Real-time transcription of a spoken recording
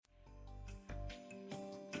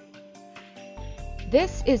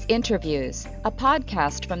This is Interviews, a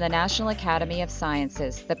podcast from the National Academy of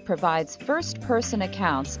Sciences that provides first-person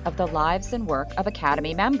accounts of the lives and work of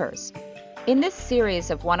Academy members. In this series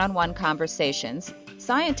of one-on-one conversations,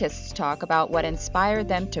 scientists talk about what inspired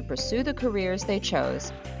them to pursue the careers they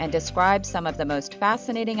chose and describe some of the most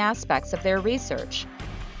fascinating aspects of their research.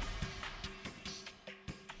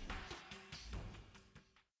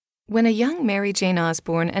 When a young Mary Jane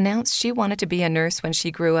Osborne announced she wanted to be a nurse when she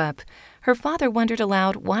grew up, her father wondered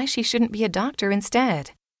aloud why she shouldn't be a doctor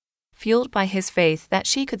instead. Fueled by his faith that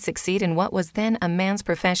she could succeed in what was then a man's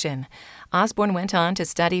profession, Osborne went on to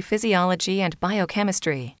study physiology and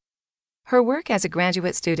biochemistry. Her work as a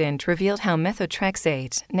graduate student revealed how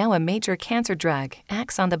methotrexate, now a major cancer drug,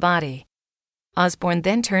 acts on the body. Osborne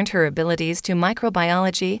then turned her abilities to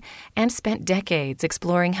microbiology and spent decades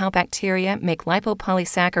exploring how bacteria make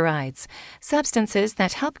lipopolysaccharides, substances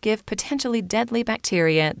that help give potentially deadly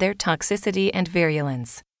bacteria their toxicity and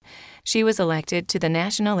virulence. She was elected to the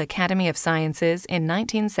National Academy of Sciences in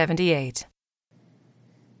 1978.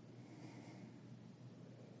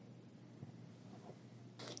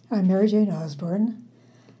 I'm Mary Jane Osborne.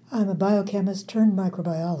 I'm a biochemist turned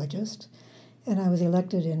microbiologist, and I was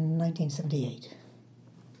elected in 1978.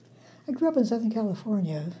 I grew up in Southern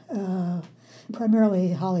California,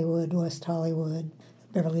 primarily Hollywood, West Hollywood,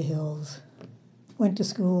 Beverly Hills. Went to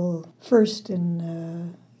school first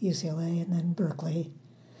in UCLA and then Berkeley,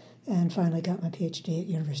 and finally got my PhD at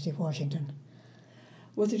University of Washington.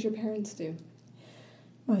 What did your parents do?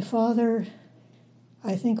 My father,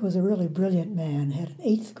 I think, was a really brilliant man, had an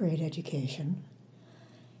 8th grade education.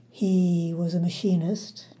 He was a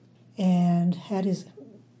machinist and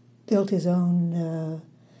built his own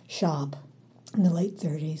shop in the late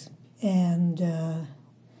 30s and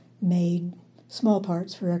made small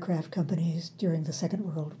parts for aircraft companies during the Second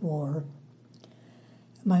World War.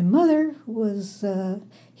 My mother was,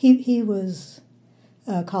 he was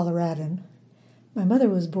Coloradan. My mother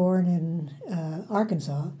was born in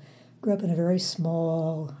Arkansas, grew up in a very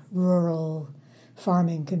small, rural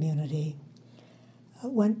farming community,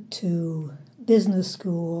 went to business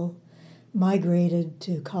school, migrated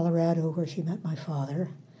to Colorado where she met my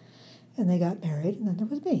father, and they got married, and then there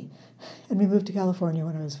was me. And we moved to California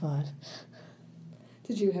when I was 5.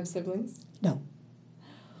 Did you have siblings? No.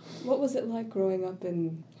 What was it like growing up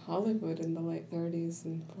in Hollywood in the late 30s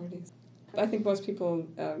and 40s? I think most people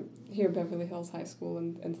hear Beverly Hills High School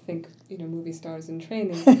and think, movie stars in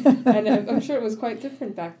training. And I'm sure it was quite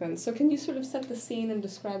different back then. So can you sort of set the scene and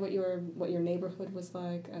describe what your neighborhood was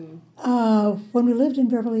like? And when we lived in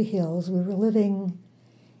Beverly Hills, we were living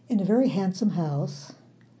in a very handsome house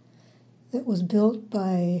that was built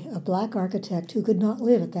by a black architect who could not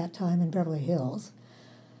live at that time in Beverly Hills.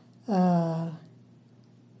 There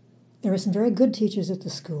were some very good teachers at the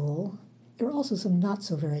school. There were also some not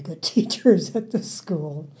so very good teachers at the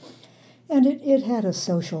school. And it had a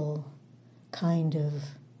social kind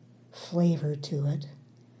of flavor to it.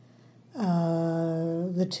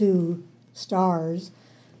 The 2 stars,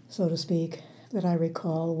 so to speak, that I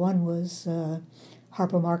recall, one was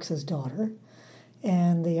Harpo Marx's daughter,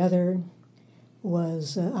 and the other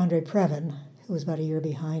was Andre Previn, who was about a year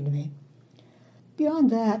behind me. Beyond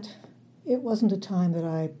that, it wasn't a time that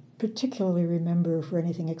I particularly remember for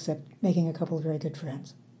anything except making a couple of very good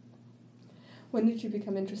friends. When did you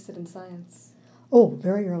become interested in science? Oh,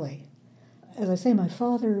 very early. As I say, my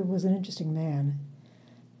father was an interesting man.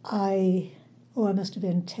 I must have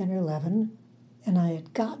been 10 or 11, and I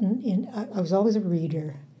had gotten in, I was always a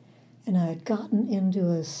reader, and I had gotten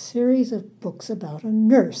into a series of books about a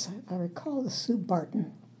nurse. I recall the Sue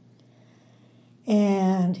Barton.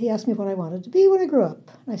 And he asked me what I wanted to be when I grew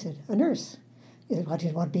up. And I said, a nurse. He said, why do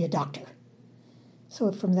you want to be a doctor?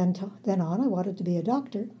 So from then on, I wanted to be a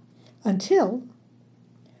doctor until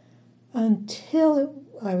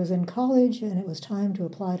I was in college and it was time to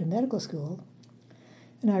apply to medical school.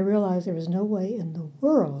 And I realized there was no way in the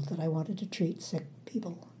world that I wanted to treat sick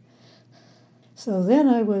people. So then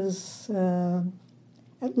I was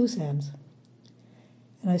at loose ends.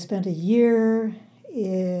 And I spent a year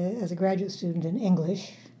as a graduate student in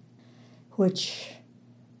English, which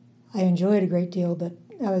I enjoyed a great deal, but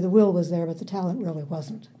the will was there, but the talent really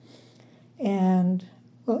wasn't. And,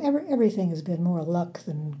 well, everything has been more luck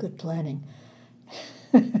than good planning.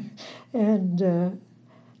 And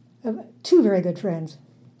 2 very good friends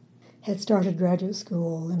had started graduate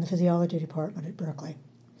school in the physiology department at Berkeley.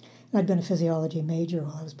 And I'd been a physiology major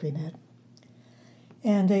while I was pre-med.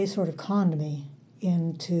 And they sort of conned me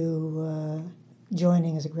into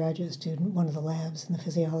joining as a graduate student one of the labs in the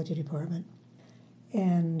physiology department.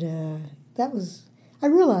 And I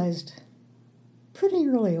realized pretty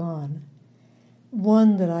early on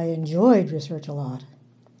one, that I enjoyed research a lot,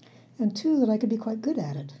 and two, that I could be quite good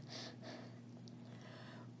at it.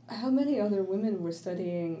 How many other women were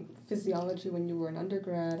studying physiology when you were an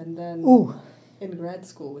undergrad and then in grad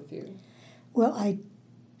school with you? Well, I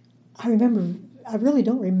really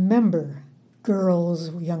don't remember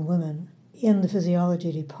girls, young women, in the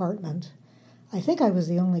physiology department. I think I was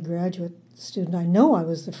the only graduate student. I know I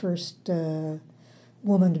was the first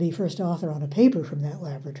woman to be first author on a paper from that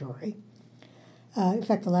laboratory. In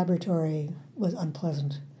fact, the laboratory was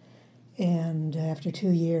unpleasant. And after 2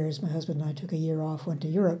 years, my husband and I took a year off, went to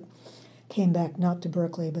Europe, came back not to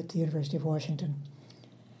Berkeley, but to the University of Washington.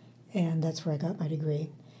 And that's where I got my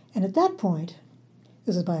degree. And at that point,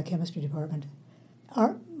 this is biochemistry department,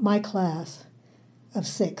 my class of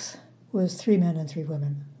 6 was 3 men and 3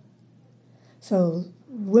 women. So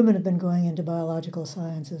women have been going into biological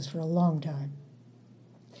sciences for a long time.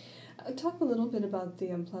 Talk a little bit about the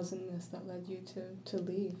unpleasantness that led you to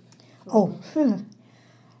leave.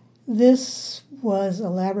 This was a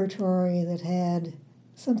laboratory that had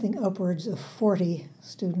something upwards of 40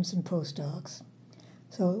 students and postdocs,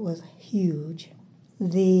 so it was huge.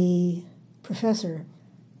 The professor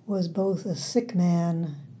was both a sick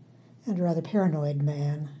man and a rather paranoid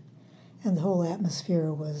man, and the whole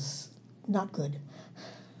atmosphere was not good.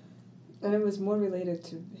 And it was more related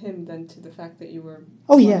to him than to the fact that you were...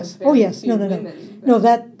 Oh yes. No. Women, no,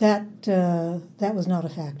 that was not a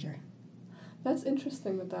factor. That's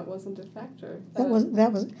interesting that wasn't a factor. That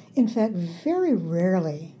was, in fact, very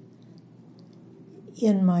rarely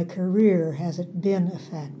in my career has it been a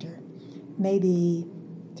factor. Maybe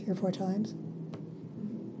 3 or 4 times.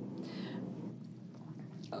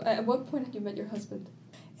 At what point had you met your husband?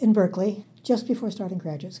 In Berkeley, just before starting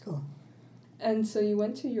graduate school. And so you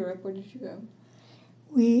went to Europe. Where did you go?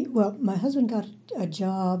 My husband got a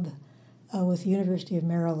job with the University of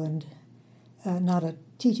Maryland, not a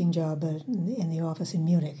teaching job, but in the office in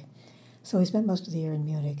Munich. So he spent most of the year in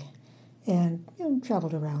Munich and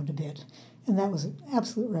traveled around a bit. And that was an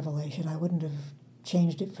absolute revelation. I wouldn't have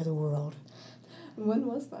changed it for the world. When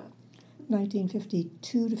was that?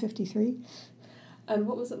 1952 to 53. And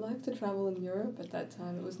what was it like to travel in Europe at that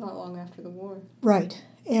time? It was not long after the war. Right.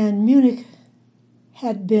 And Munich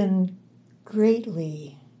had been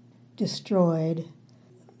greatly destroyed.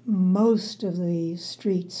 Most of the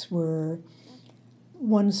streets were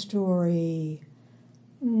one-story,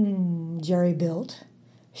 jerry-built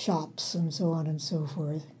shops and so on and so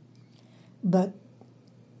forth. But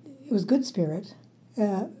it was good spirit,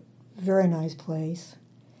 very nice place,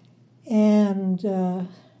 and it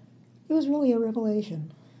was really a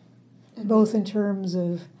revelation, both in terms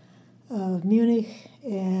of Munich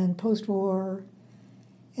and post-war,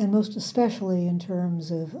 and most especially in terms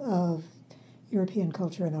of European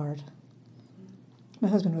culture and art. My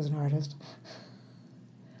husband was an artist.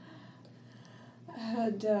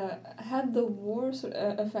 Had the war sort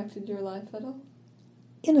of affected your life at all?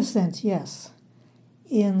 In a sense, yes,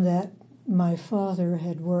 in that my father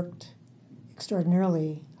had worked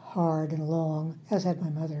extraordinarily hard and long, as had my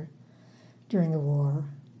mother, during the war,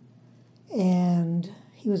 and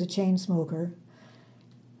he was a chain smoker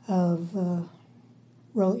of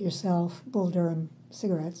roll-it-yourself, Bull Durham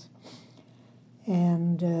cigarettes,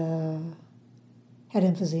 and had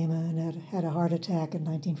emphysema and had a heart attack in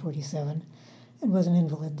 1947 and was an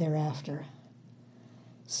invalid thereafter.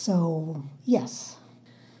 So, yes.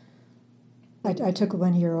 I took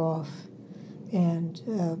 1 year off and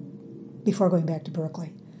before going back to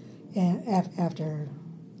Berkeley, and after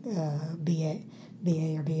BA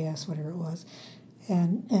or BS, whatever it was,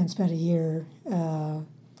 and spent a year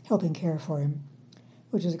helping care for him,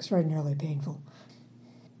 which was extraordinarily painful.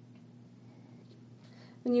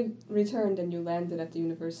 When you returned and you landed at the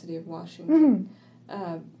University of Washington,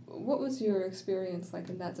 what was your experience like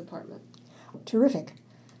in that department? Terrific.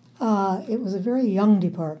 It was a very young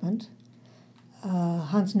department.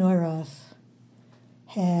 Hans Neurath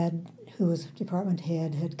who was department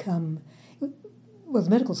head, had come. Well, the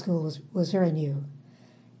medical school was very new,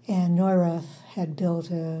 and Neurath had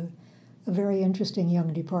built a very interesting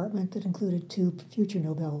young department that included 2 future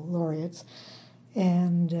Nobel laureates,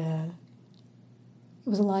 and it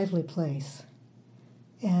was a lively place,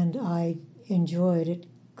 and I enjoyed it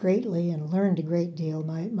greatly and learned a great deal.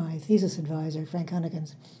 My thesis advisor, Frank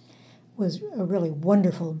Hunnekens, was a really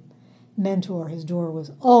wonderful mentor. His door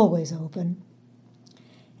was always open,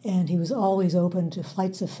 and he was always open to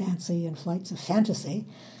flights of fancy and flights of fantasy,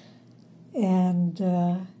 and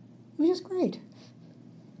it was just great.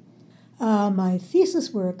 My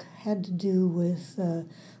thesis work had to do with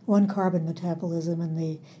 1-carbon metabolism and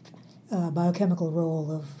the biochemical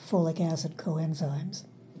role of folic acid coenzymes.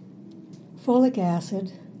 Folic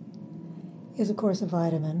acid is, of course, a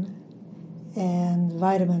vitamin, and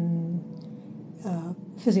vitamin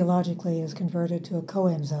physiologically is converted to a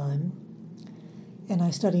coenzyme, and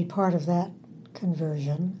I studied part of that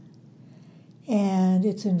conversion, and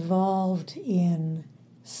it's involved in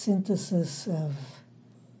synthesis of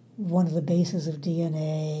one of the bases of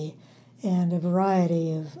DNA and a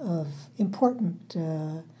variety of important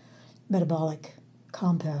metabolic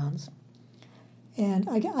compounds. And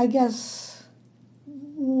I guess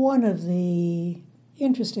one of the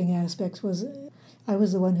interesting aspects was I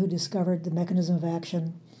was the one who discovered the mechanism of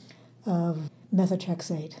action of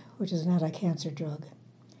methotrexate, which is an anti-cancer drug,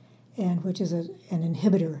 and which is an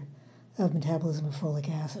inhibitor of metabolism of folic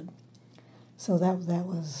acid. So that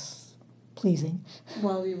was pleasing.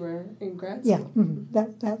 While you were in grad Yeah, school?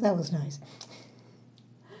 that was nice.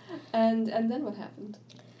 And then what happened?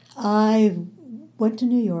 I went to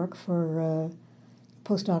New York for a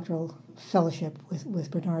postdoctoral fellowship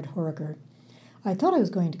with Bernard Horaker. I thought I was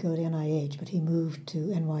going to go to NIH, but he moved to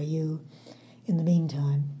NYU in the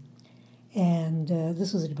meantime. And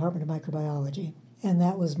this was the Department of Microbiology. And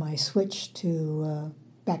that was my switch to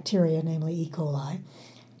bacteria, namely E. coli.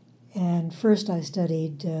 And first I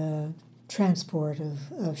studied transport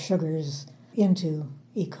of sugars into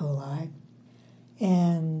E. coli.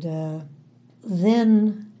 And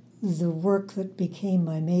then the work that became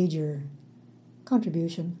my major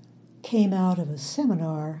contribution came out of a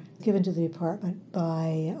seminar given to the department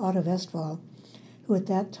by Otto Westphal, who at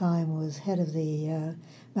that time was head of the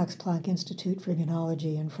Max Planck Institute for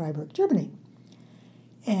Immunology in Freiburg, Germany.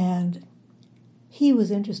 And he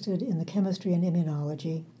was interested in the chemistry and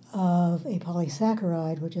immunology of a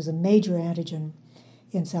polysaccharide, which is a major antigen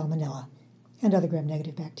in Salmonella and other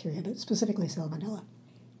gram-negative bacteria, but specifically Salmonella.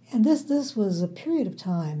 And this was a period of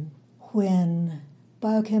time when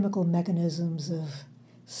biochemical mechanisms of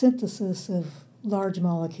synthesis of large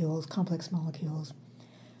molecules, complex molecules,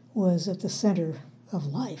 was at the center of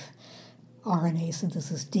life. RNA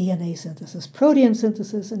synthesis, DNA synthesis, protein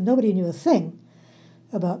synthesis, and nobody knew a thing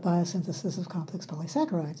about biosynthesis of complex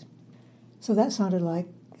polysaccharides. So that sounded like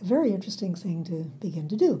a very interesting thing to begin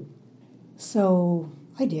to do. So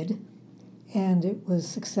I did, and it was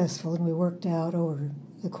successful, and we worked out over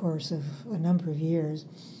the course of a number of years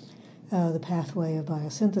the pathway of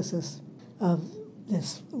biosynthesis of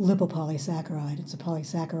this lipopolysaccharide. It's a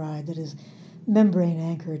polysaccharide that is membrane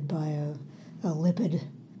anchored by a lipid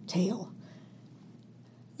tail.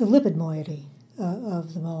 The lipid moiety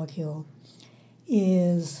of the molecule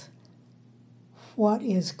is what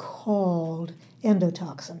is called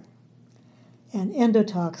endotoxin. And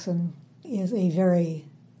endotoxin is a very,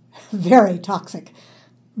 very toxic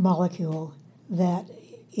molecule that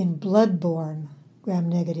in blood-borne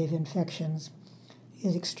gram-negative infections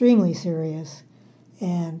is extremely serious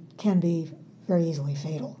and can be very easily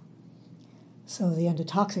fatal. So the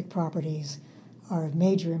endotoxic properties are of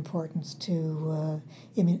major importance to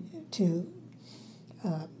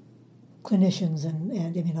clinicians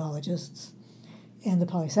and immunologists, and the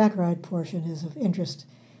polysaccharide portion is of interest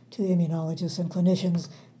to immunologists and clinicians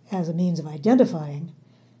as a means of identifying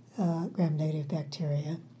gram-negative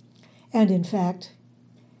bacteria. And in fact,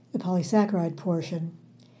 the polysaccharide portion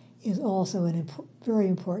is also a very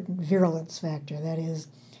important virulence factor. That is,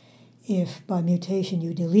 if by mutation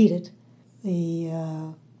you delete it,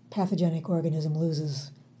 the pathogenic organism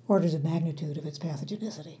loses orders of magnitude of its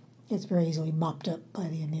pathogenicity. It's very easily mopped up by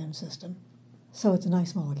the immune system. So it's a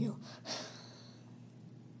nice molecule.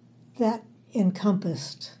 That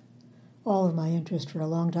encompassed all of my interest for a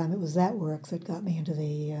long time. It was that work that got me into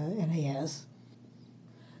the NAS.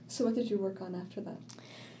 So what did you work on after that?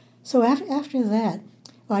 So after that,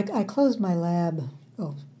 I closed my lab,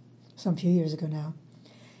 some few years ago now,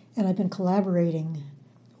 and I've been collaborating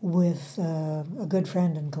with a good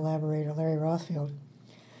friend and collaborator, Larry Rothfield,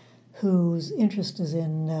 whose interest is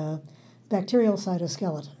in bacterial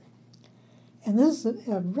cytoskeleton. And this is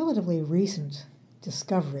a relatively recent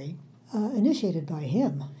discovery, initiated by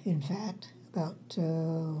him, in fact, about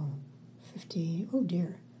 15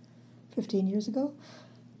 years ago.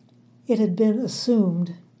 It had been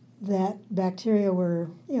assumed that bacteria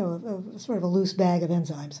were, sort of a loose bag of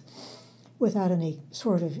enzymes without any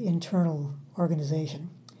sort of internal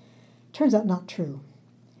organization. Turns out not true.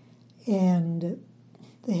 And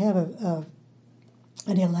they have an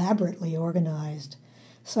elaborately organized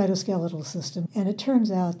cytoskeletal system. And it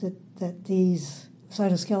turns out that these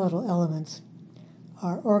cytoskeletal elements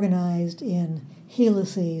are organized in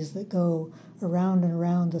helices that go around and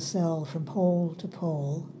around the cell from pole to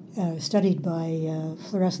pole, studied by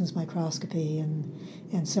fluorescence microscopy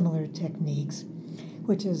and similar techniques,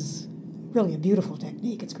 which is really a beautiful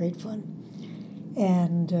technique. It's great fun.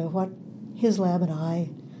 And what his lab and I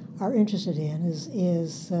are interested in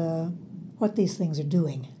is what these things are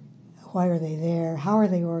doing. Why are they there? How are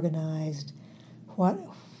they organized?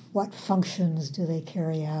 What functions do they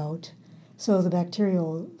carry out? So the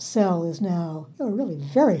bacterial cell is now a really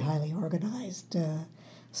very highly organized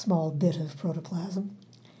small bit of protoplasm.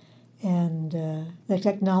 And the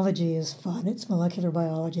technology is fun. It's molecular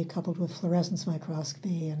biology coupled with fluorescence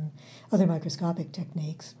microscopy and other microscopic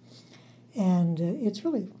techniques. And it's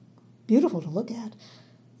really beautiful to look at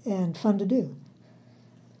and fun to do.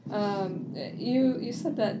 You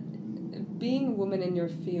said that being a woman in your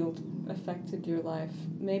field affected your life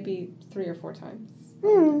maybe 3 or 4 times.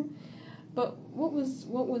 But what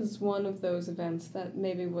was one of those events that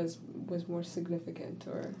maybe was more significant,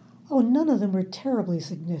 or? Oh, none of them were terribly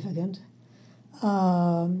significant.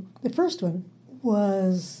 The first one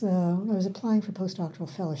was I was applying for postdoctoral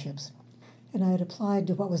fellowships, and I had applied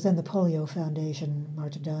to what was then the Polio Foundation,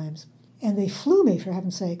 March of Dimes. And they flew me, for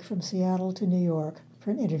heaven's sake, from Seattle to New York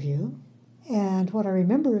for an interview. And what I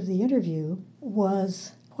remember of the interview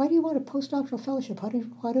was, why do you want a postdoctoral fellowship? Why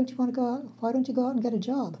don't you want to go out? Why don't you go out and get a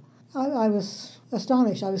job? I was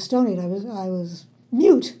astonished. I was stonied. I was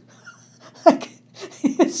mute.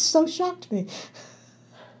 It so shocked me.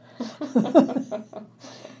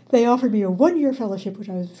 They offered me a 1-year fellowship, which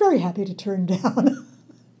I was very happy to turn down.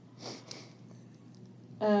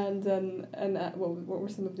 And what were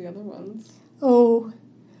some of the other ones? Oh,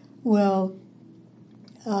 well,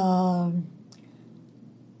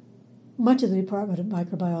 much of the Department of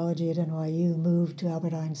Microbiology at NYU moved to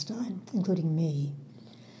Albert Einstein, including me.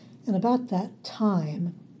 And about that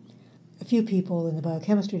time, a few people in the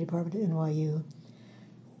biochemistry department at NYU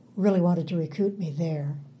really wanted to recruit me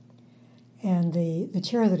there. And the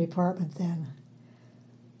chair of the department then,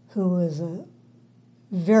 who was a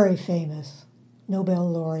very famous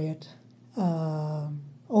Nobel laureate,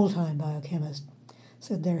 old-time biochemist,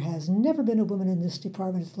 said there has never been a woman in this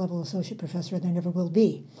department at the level of associate professor, and there never will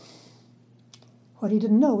be. What he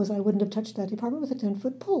didn't know was I wouldn't have touched that department with a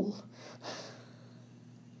 10-foot pole.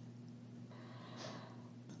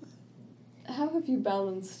 How have you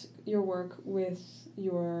balanced your work with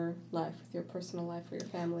your life, with your personal life or your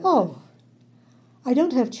family life? Oh, I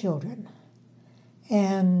don't have children,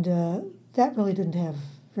 and that really didn't have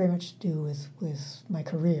very much to do with my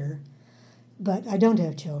career, but I don't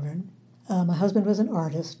have children. My husband was an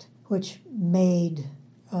artist, which made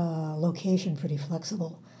location pretty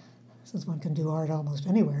flexible, since one can do art almost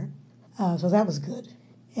anywhere. So that was good.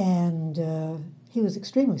 And he was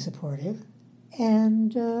extremely supportive,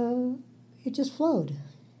 and it just flowed.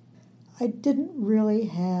 I didn't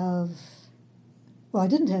have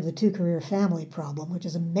the 2-career family problem, which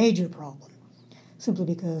is a major problem, simply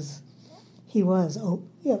because he was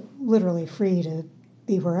literally free to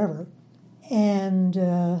be wherever. And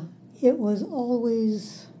it was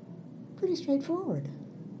always pretty straightforward,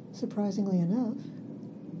 surprisingly enough.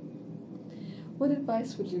 What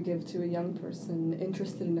advice would you give to a young person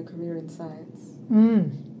interested in a career in science?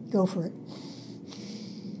 Go for it.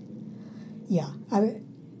 Yeah.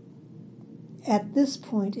 At this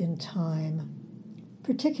point in time,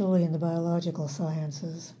 particularly in the biological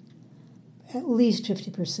sciences, at least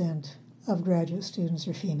 50% of graduate students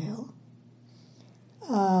are female.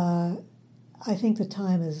 I think the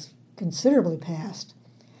time is considerably past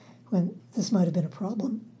when this might have been a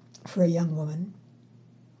problem for a young woman.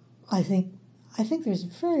 I think there's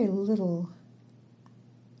very little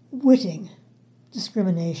witting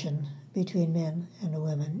discrimination between men and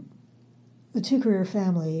women. The 2-career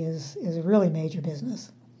family is a really major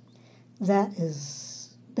business. That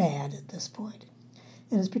is bad at this point.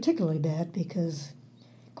 And it's particularly bad because,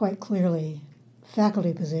 quite clearly,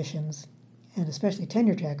 faculty positions, and especially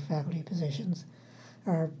tenure-track faculty positions,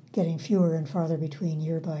 are getting fewer and farther between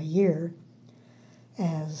year by year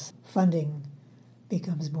as funding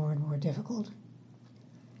becomes more and more difficult.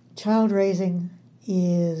 Child raising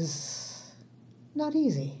is not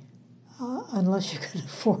easy, unless you can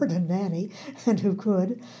afford a nanny, and who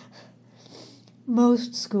could.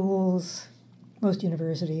 Most schools, most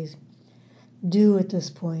universities, do at this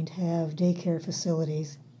point have daycare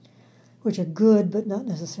facilities, which are good but not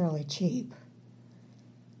necessarily cheap.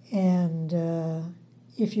 And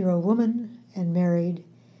if you're a woman and married,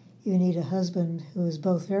 you need a husband who is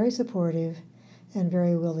both very supportive and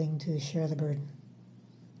very willing to share the burden.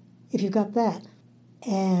 If you've got that,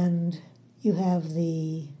 and you have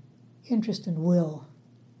the interest and will,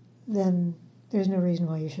 then there's no reason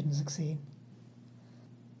why you shouldn't succeed.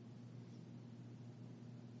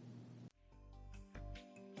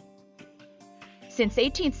 Since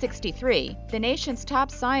 1863, the nation's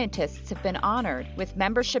top scientists have been honored with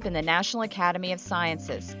membership in the National Academy of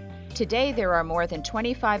Sciences. Today, there are more than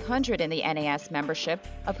 2,500 in the NAS membership,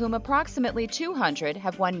 of whom approximately 200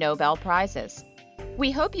 have won Nobel Prizes.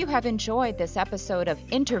 We hope you have enjoyed this episode of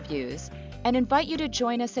Interviews and invite you to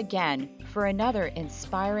join us again for another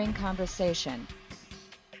inspiring conversation.